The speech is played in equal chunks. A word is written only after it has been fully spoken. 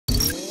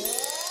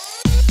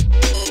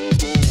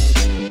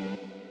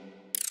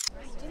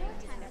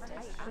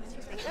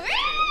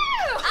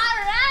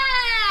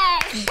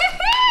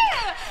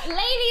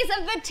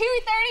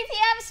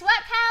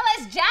Sweat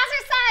Palace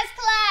Jazzercise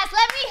class.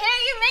 Let me hear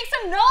you make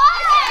some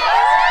noise.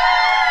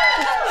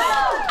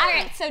 All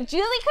right, so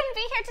Julie couldn't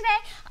be here today.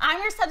 I'm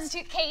your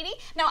substitute, Katie.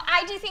 Now,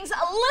 I do things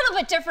a little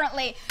bit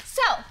differently.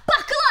 So,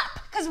 buckle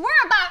up, because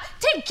we're about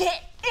to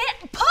get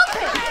it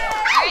pumping.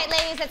 All right,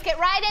 ladies, let's get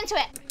right into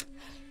it.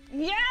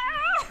 Yeah.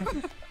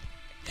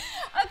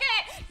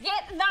 Okay,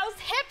 get those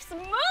hips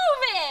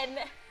moving.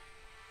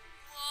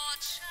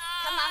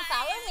 Come on,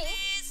 follow me.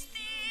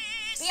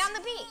 Be on the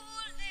beat.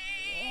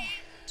 Yeah.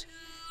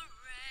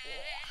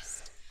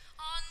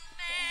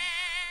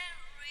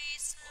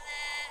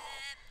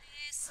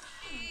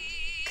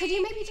 Could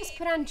you maybe just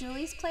put on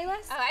Julie's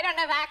playlist? Oh, I don't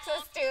have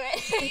access to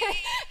it.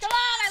 Come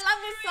on, I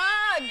love this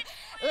song.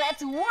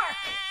 Let's work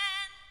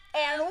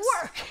and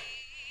work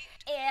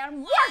and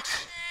work.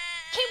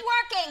 Keep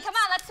working. Come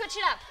on, let's switch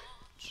it up.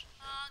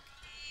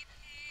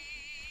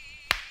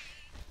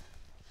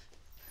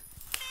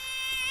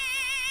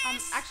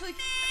 Actually,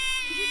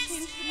 could you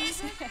change the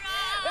music?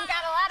 We've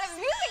got a lot of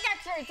music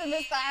experts in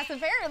this class,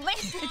 apparently.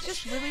 It's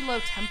just really low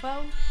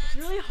tempo. It's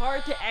really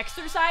hard to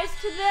exercise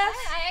to this.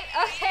 All right,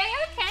 okay.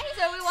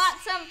 So we want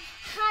some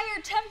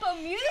higher tempo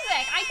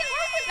music. I can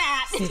work with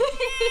that.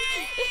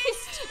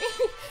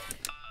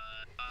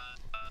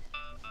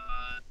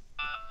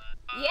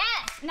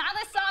 Yes, now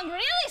this song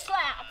really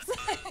slaps.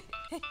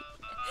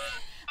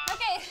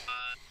 Okay,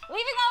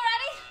 leaving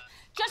already?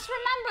 Just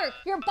remember,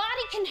 your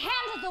body can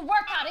handle the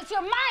workout. It's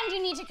your mind you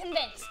need to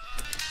convince.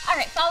 All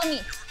right, follow me.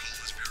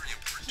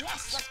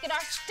 Yes, let's get our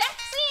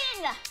steps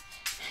in.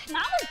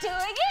 Now we're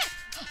doing it.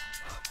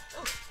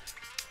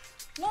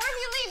 More of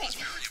you leaving.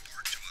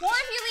 More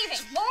of you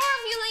leaving. More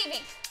of you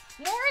leaving.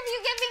 More of you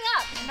giving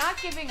up. We're not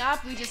giving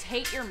up, we just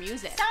hate your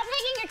music. Stop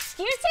making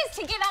excuses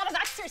to get out of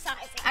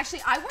exercising.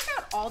 Actually, I work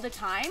out all the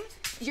time.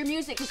 Your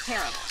music is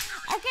terrible.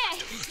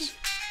 Okay.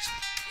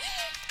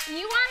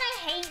 You want to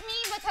hate me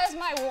because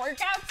my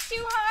workout's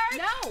too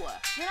hard? No,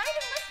 you're not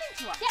even listening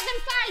to us. Yeah, then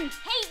fine,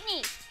 hate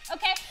me,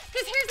 okay?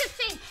 Because here's the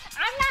thing,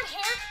 I'm not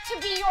here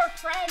to be your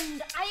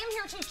friend. I am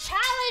here to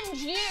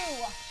challenge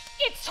you.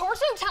 It's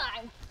torso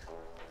time.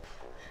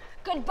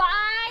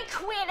 Goodbye,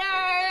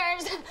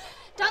 quitters.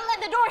 Don't let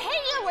the door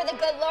hit you where the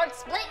good Lord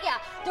split you.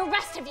 The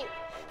rest of you,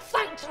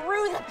 fight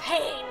through the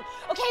pain.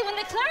 Okay, when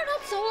the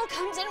clarinet solo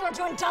comes in, we're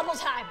doing double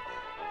time.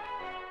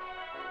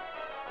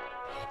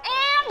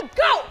 And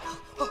go!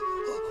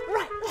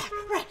 Right, left,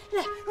 right,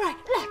 left, right,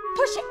 left.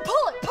 Push it,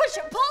 pull it, push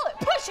it, pull it,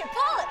 push it,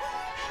 pull it.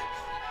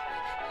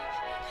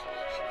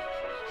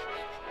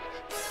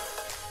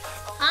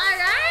 All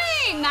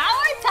right, now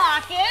we're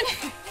talking.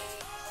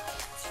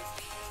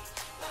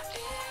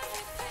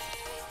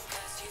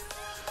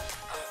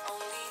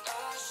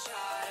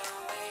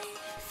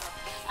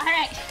 All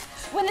right,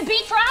 when the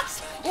beat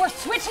drops, we're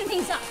switching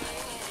things up.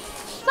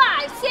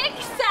 5, 6,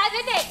 7,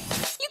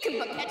 8. You can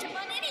put ketchup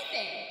on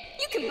anything.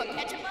 You can put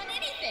ketchup on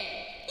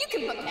anything. You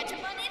can put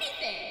ketchup on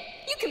anything.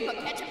 You can put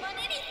ketchup on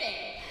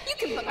anything. You can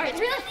put ketchup on anything. All right,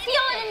 really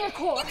feel it in your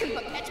core. You can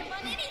put ketchup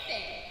on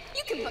anything.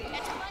 You can put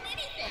ketchup on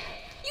anything.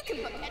 You can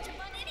put ketchup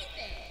on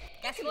anything.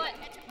 Guess what?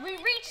 We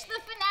reached the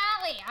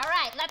finale. All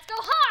right, let's go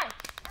hard.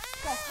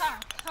 Go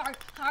hard, hard,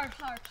 hard,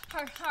 hard,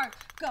 hard, hard.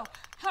 Go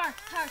hard,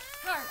 hard,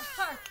 hard,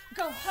 hard.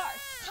 Go hard,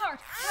 hard,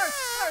 hard,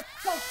 hard.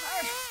 Go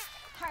hard,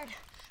 hard.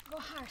 Go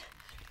hard,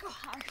 go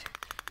hard,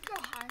 go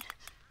hard,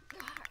 go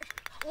hard.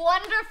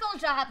 Wonderful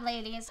job,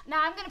 ladies.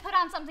 Now I'm gonna put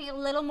on something a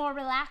little more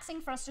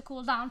relaxing for us to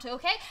cool down to,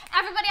 okay?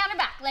 Everybody on your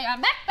back. Lay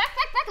on back, back,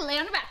 back, back, lay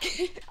on your back.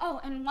 Oh,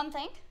 and one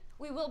thing,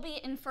 we will be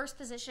in first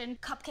position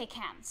cupcake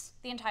hands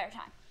the entire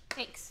time.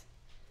 Thanks.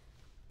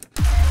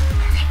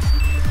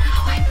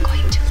 Now I'm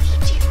going to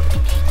lead you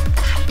in a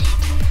guided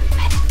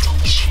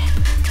meditation.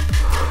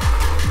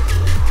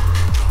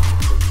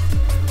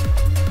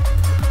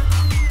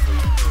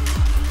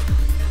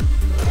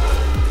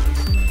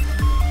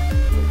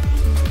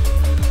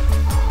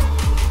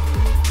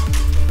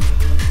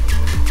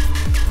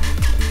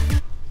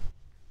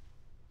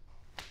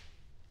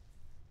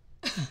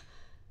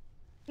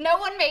 No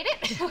one made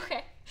it?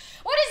 Okay.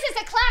 What is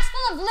this, a class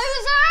full of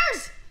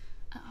losers?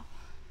 Uh-oh.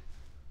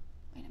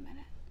 Wait a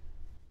minute.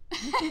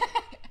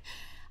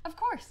 Of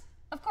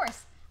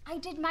course. I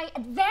did my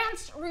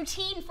advanced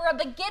routine for a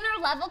beginner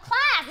level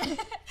class.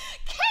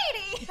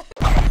 Katie!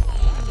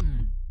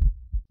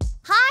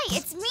 Hi,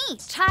 it's me,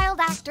 child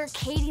actor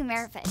Katie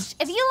Maravich.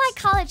 If you like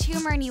college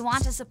humor and you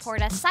want to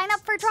support us, sign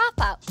up for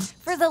Dropout.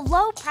 For the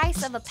low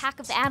price of a pack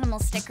of animal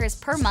stickers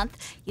per month,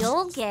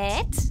 you'll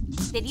get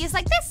videos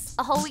like this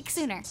a whole week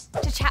sooner,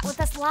 to chat with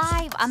us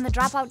live on the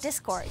Dropout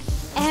Discord,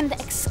 and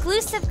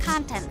exclusive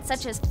content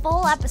such as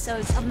full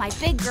episodes of my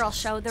big girl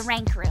show, The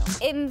Rank Room.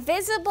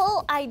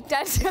 Invisible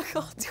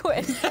identical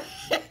twin.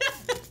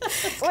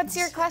 What's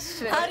your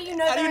question? How do you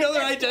know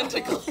they're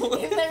identical?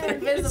 If they're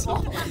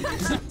invisible.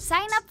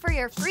 Sign up for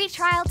your free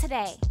trial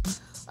today.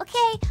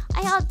 Okay,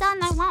 I all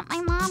done. I want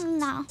my mommy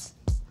now.